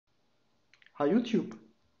Hi YouTube!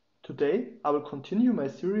 Today I will continue my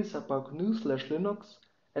series about GNU/Linux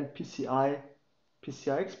and PCI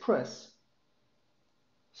Express.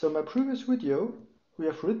 So in my previous video we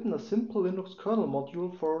have written a simple Linux kernel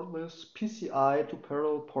module for this PCI to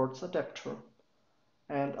parallel ports adapter.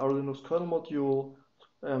 And our Linux kernel module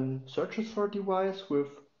searches for a device with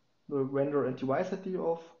the vendor and device ID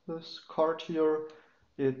of this card here.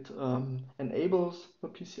 It enables the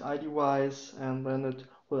PCI device and then it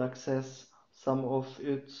will access some of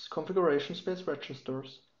its configuration space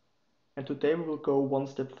registers. And today we will go one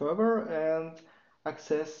step further and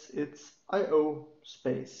access its I/O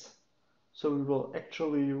space. So we will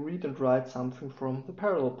actually read and write something from the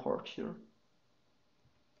parallel port here.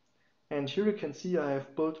 And here you can see I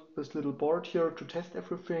have built this little board here to test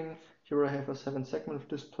everything. Here I have a 7-segment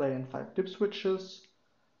display and 5 dip switches.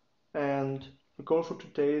 And the goal for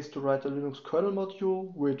today is to write a Linux kernel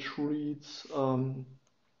module which reads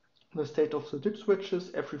the state of the dip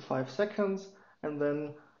switches every 5 seconds, and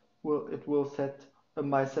then it will set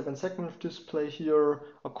my 7-segment display here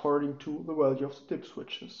according to the value of the dip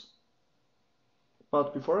switches.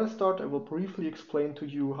 But before I start, I will briefly explain to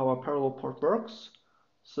you how a parallel port works.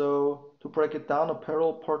 So to break it down, a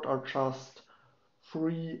parallel port are just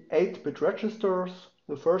 3 8-bit registers.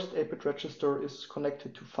 The first 8-bit register is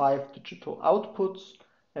connected to 5 digital outputs,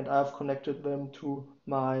 and I've connected them to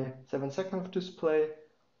my 7-segment display.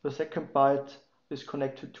 The second byte is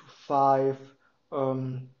connected to 5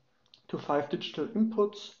 digital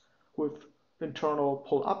inputs with internal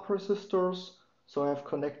pull-up resistors. So I have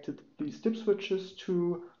connected these dip switches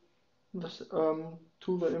to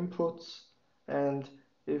the inputs, and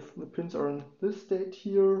if the pins are in this state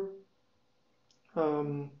here,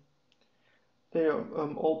 all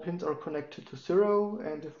pins are connected to 0,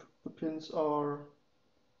 and if the pins are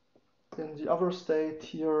in the other state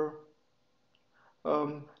here,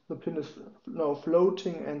 the pin is now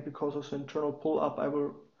floating, and because of the internal pull-up I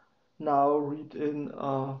will now read in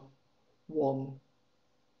 1.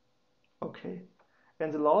 Okay,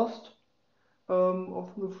 and the last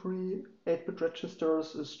of the 3 8-bit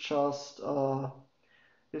registers is just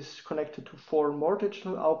is connected to 4 more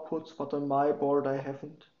digital outputs, but on my board I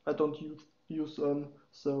don't use them.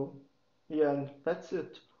 So yeah, and that's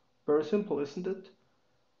it. Very simple, isn't it?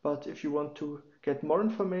 But if you want to get more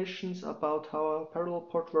information about how a parallel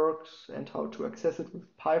port works and how to access it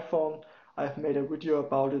with Python, I've made a video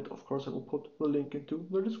about it. Of course, I will put the link into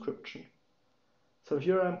the description. So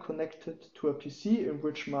here I'm connected to a PC in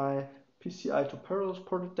which my PCI to parallel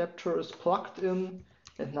port adapter is plugged in,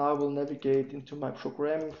 and now I will navigate into my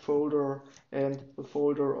programming folder and the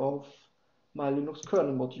folder of my Linux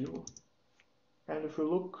kernel module. And if we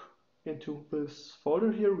look into this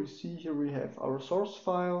folder here, we have our source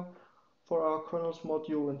file for our kernels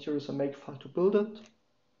module, and here is a make file to build it.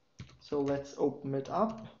 So let's open it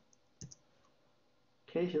up.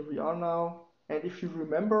 Okay, here we are now. And if you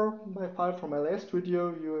remember my file from my last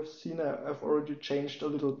video, you have seen I've already changed a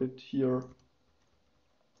little bit here.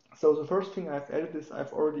 So the first thing I've added is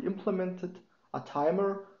I've already implemented a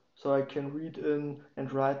timer, so I can read in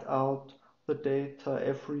and write out the data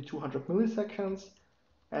every 200 milliseconds.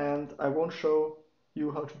 And I won't show you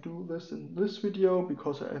how to do this in this video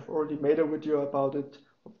because I've already made a video about it.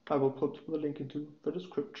 I will put the link into the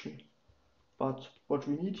description. But what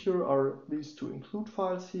we need here are these 2 include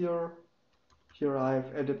files here. Here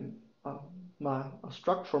I've added a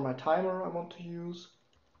struct for my timer I want to use.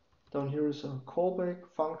 Down here is a callback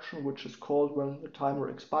function which is called when the timer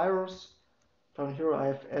expires. Down here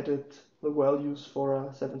I've added the values for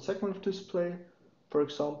a 7-segment display. For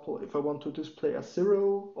example, if I want to display a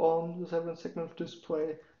 0 on the 7-segment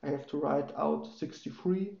display, I have to write out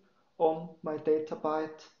 63 on my data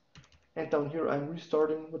byte. And down here I'm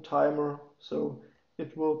restarting the timer, so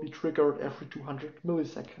it will be triggered every 200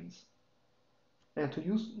 milliseconds. And to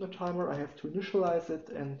use the timer I have to initialize it,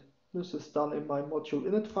 and this is done in my module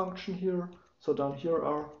init function here. So down here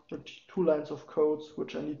are the 2 lines of codes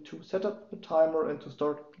which I need to set up the timer and to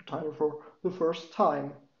start the timer for the first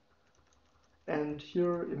time. And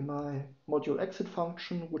here in my module exit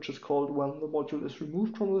function, which is called when the module is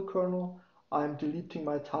removed from the kernel, I'm deleting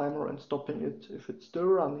my timer and stopping it if it's still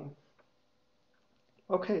running.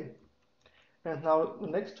 Okay, and now the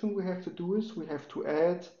next thing we have to do is we have to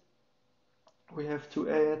add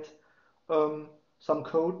some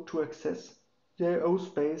code to access the I/O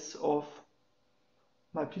space of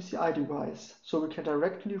my PCI device, so we can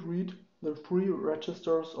directly read the 3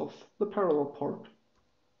 registers of the parallel port.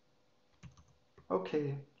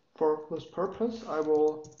 Okay, for this purpose I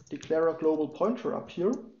will declare a global pointer up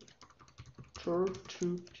here,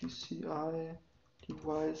 to PCI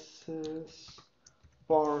devices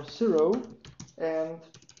bar 0, and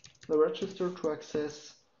the register to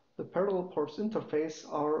access the parallel ports interface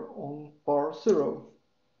are on bar 0.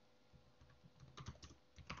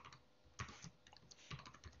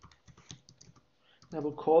 I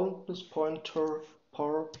will call this pointer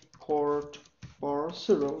port bar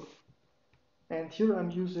 0. And here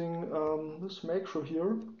I'm using this macro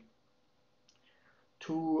here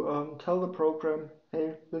to tell the program,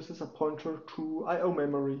 hey, this is a pointer to I/O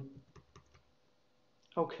memory.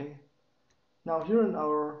 Okay, now here in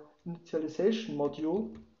our initialization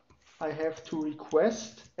module, I have to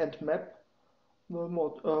request and map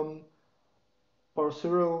the bar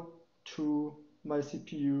 0 to my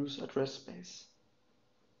CPU's address space.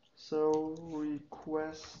 So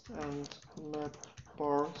request and map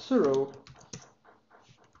bar 0.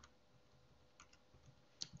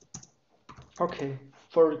 Okay,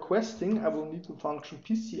 for requesting I will need the function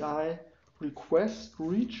PCI request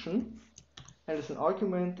region, and as an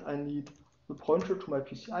argument I need the pointer to my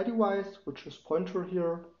PCI device, which is pointer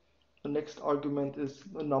here. The next argument is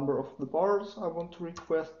the number of the bars I want to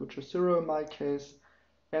request, which is 0 in my case,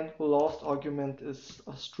 and the last argument is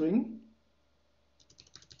a string.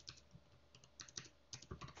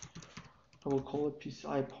 I will call it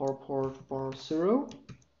PCI port bar 0,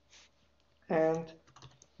 and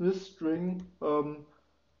this string,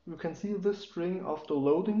 you can see this string after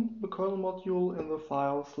loading the kernel module in the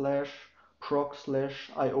file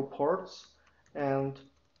 /proc/IO ports, and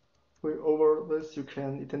over this you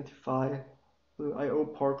can identify the IO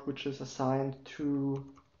port which is assigned to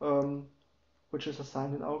in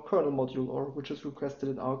our kernel module, or which is requested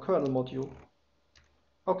in our kernel module.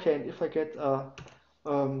 Okay, and if I get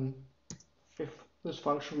if this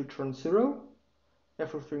function returns 0,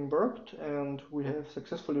 everything worked and we have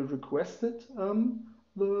successfully requested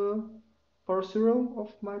the bar 0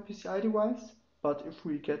 of my PCI device. But if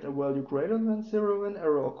we get a value greater than 0, an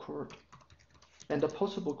error occurred. And a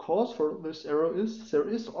possible cause for this error is there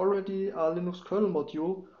is already a Linux kernel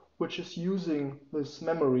module which is using this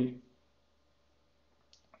memory.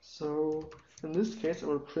 So in this case I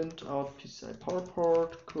will print out PCI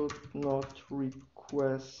port could not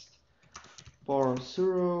request bar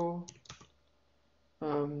 0,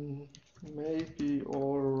 maybe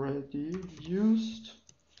already used,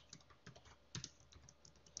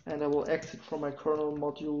 and I will exit from my kernel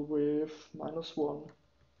module with -1.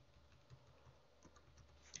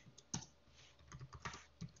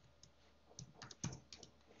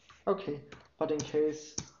 Okay, but in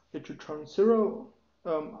case it returns 0,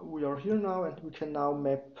 we are here now and we can now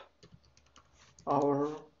map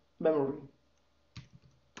our memory.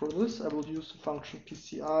 For this I will use the function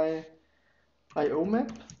PCI IO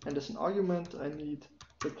map, and as an argument I need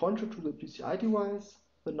the pointer to the PCI device,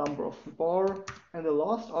 the number of the bar, and the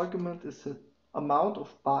last argument is the amount of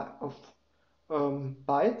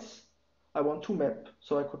bytes I want to map.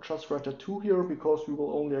 So I could just write a 2 here because we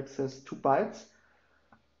will only access 2 bytes.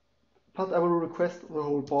 But I will request the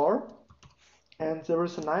whole bar, and there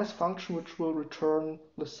is a nice function which will return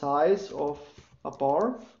the size of a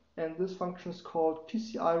bar, and this function is called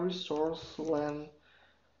PCI resource len,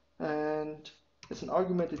 and as an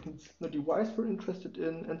argument it needs the device we're interested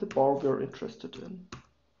in and the bar we're interested in.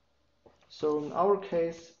 So in our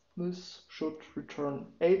case this should return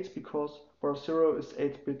 8 because bar 0 is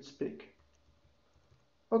 8 bits big.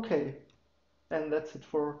 Okay, and that's it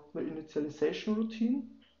for the initialization routine.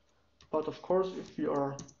 But of course, if we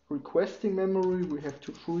are requesting memory, we have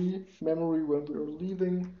to free memory when we are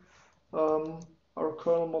leaving our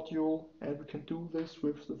kernel module, and we can do this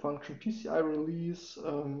with the function PCI release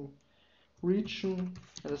region,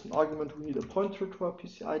 and as an argument we need a pointer to our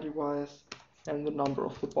PCI device and the number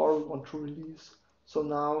of the bar we want to release. So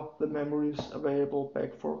now the memory is available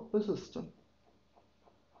back for the system.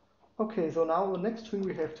 Okay, so now the next thing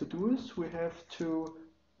we have to do is we have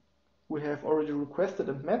already requested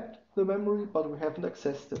and mapped the memory, but we haven't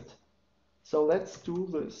accessed it. So let's do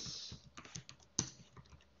this.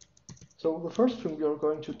 So the first thing we are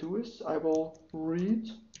going to do is I will read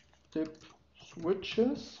dip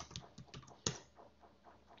switches,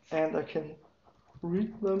 and I can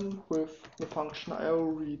read them with the function IO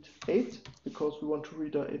read 8 because we want to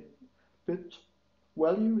read a 8-bit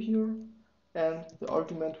value here, and the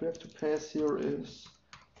argument we have to pass here is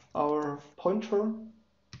our pointer.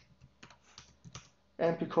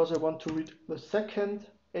 And because I want to read the second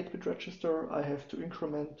 8-bit register, I have to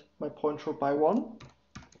increment my pointer by 1.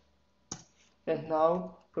 And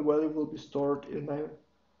now the value will be stored in my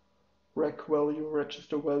rec value,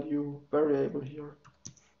 register value variable here.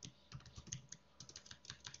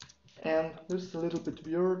 And this is a little bit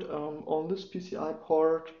weird. On this PCI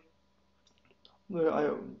port,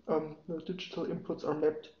 the digital inputs are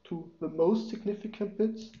mapped to the most significant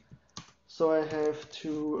bits. So I have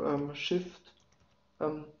to shift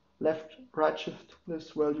right shift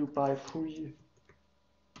this value by 3.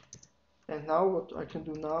 And now what I can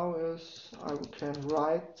do now is I can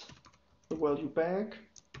write the value back.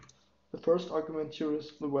 The first argument here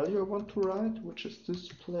is the value I want to write, which is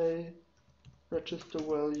display register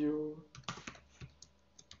value.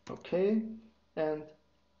 Okay, and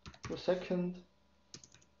the second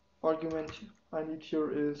argument I need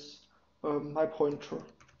here is my pointer.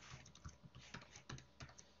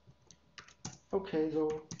 Okay,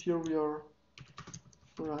 so here we are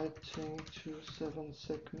writing to 7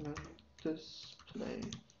 segment display.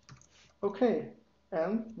 Okay,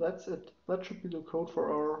 and that's it. That should be the code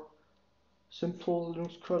for our simple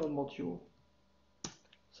Linux kernel module.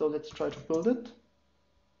 So let's try to build it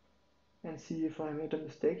and see if I made a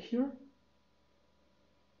mistake here.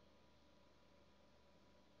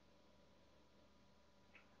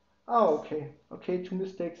 Okay, 2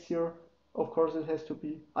 mistakes here. Of course it has to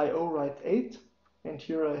be IO write 8, and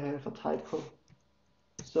here I have a typo.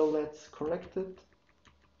 So let's correct it.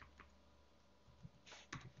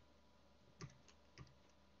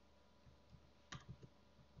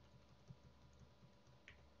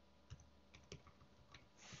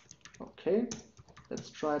 Okay, let's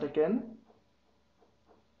try it again.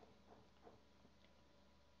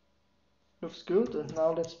 Looks good, and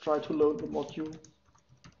now let's try to load the module.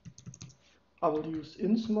 I will use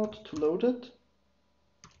insmod to load it.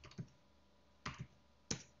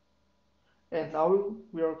 And now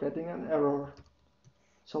we are getting an error.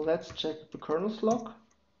 So let's check the kernel's log.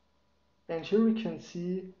 And here we can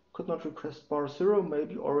see could not request bar 0 may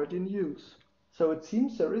be already in use. So it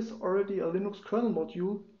seems there is already a Linux kernel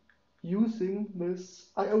module using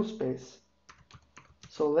this IO space.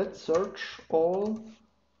 So let's search all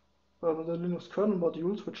the Linux kernel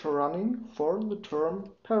modules which are running for the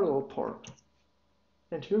term parallel port.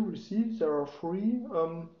 And here we see there are 3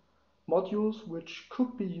 modules which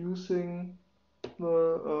could be using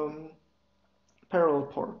the parallel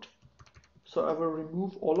port. So I will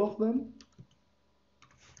remove all of them.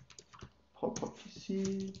 PowerPort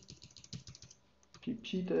PC,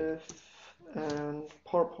 ppdev, and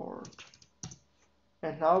PowerPort.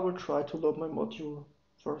 And now I will try to load my module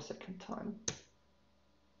for a second time.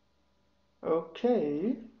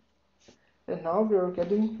 Okay, and now we are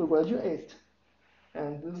getting the value 8.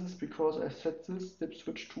 And this is because I set this dip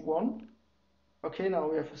switch to 1. Okay, now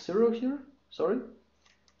we have a 0 here. Sorry.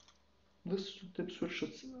 This dip switch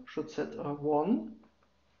should set a 1.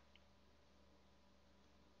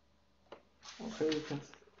 Okay, you can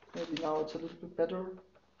maybe now it's a little bit better.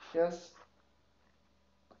 Yes.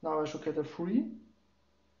 Now I should get a 3.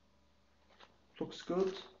 Looks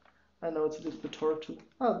good. I know it's a little bit hard to.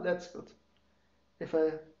 Ah, that's good. If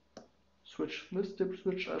I switch this dip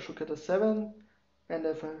switch, I should get a 7. And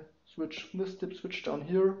if I switch this dip switch down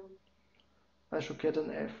here, I should get an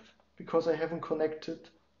F, because I haven't connected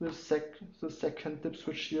the second dip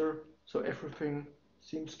switch here, so everything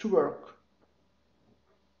seems to work.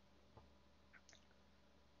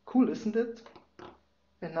 Cool, isn't it?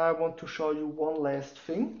 And now I want to show you one last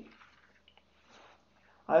thing.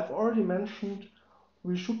 I've already mentioned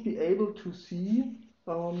we should be able to see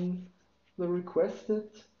the requested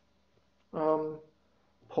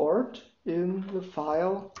port in the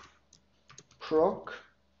file proc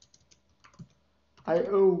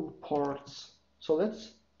IO ports. So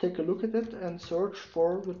let's take a look at it and search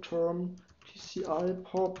for the term PCI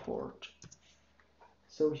power port.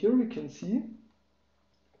 So here we can see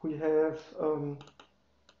we have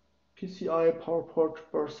PCI power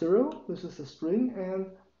port bar 0. This is a string, and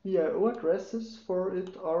the IO addresses for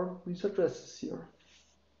it are these addresses here.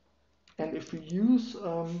 And if we use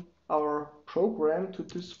our program to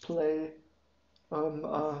display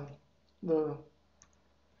the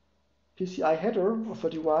PCI header of a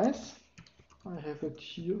device, I have it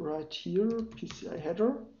here, right here, PCI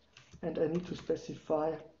header, and I need to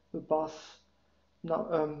specify the bus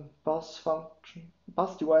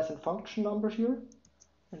device and function number here.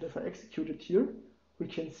 And if I execute it here, we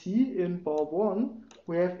can see in bar 1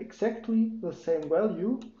 we have exactly the same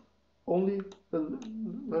value, only the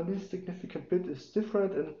least significant bit is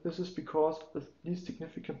different, and this is because the least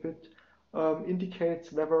significant bit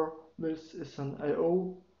indicates whether this is an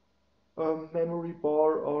IO memory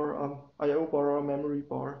bar or IO bar or memory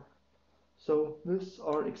bar. So these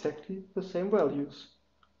are exactly the same values.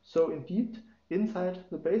 So indeed, inside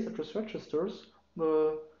the base address registers,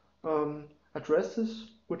 the addresses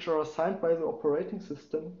which are assigned by the operating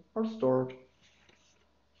system are stored.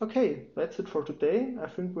 Okay, that's it for today. I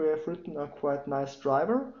think we have written a quite nice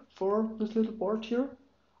driver for this little board here.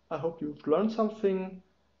 I hope you've learned something,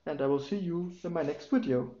 and I will see you in my next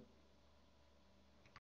video.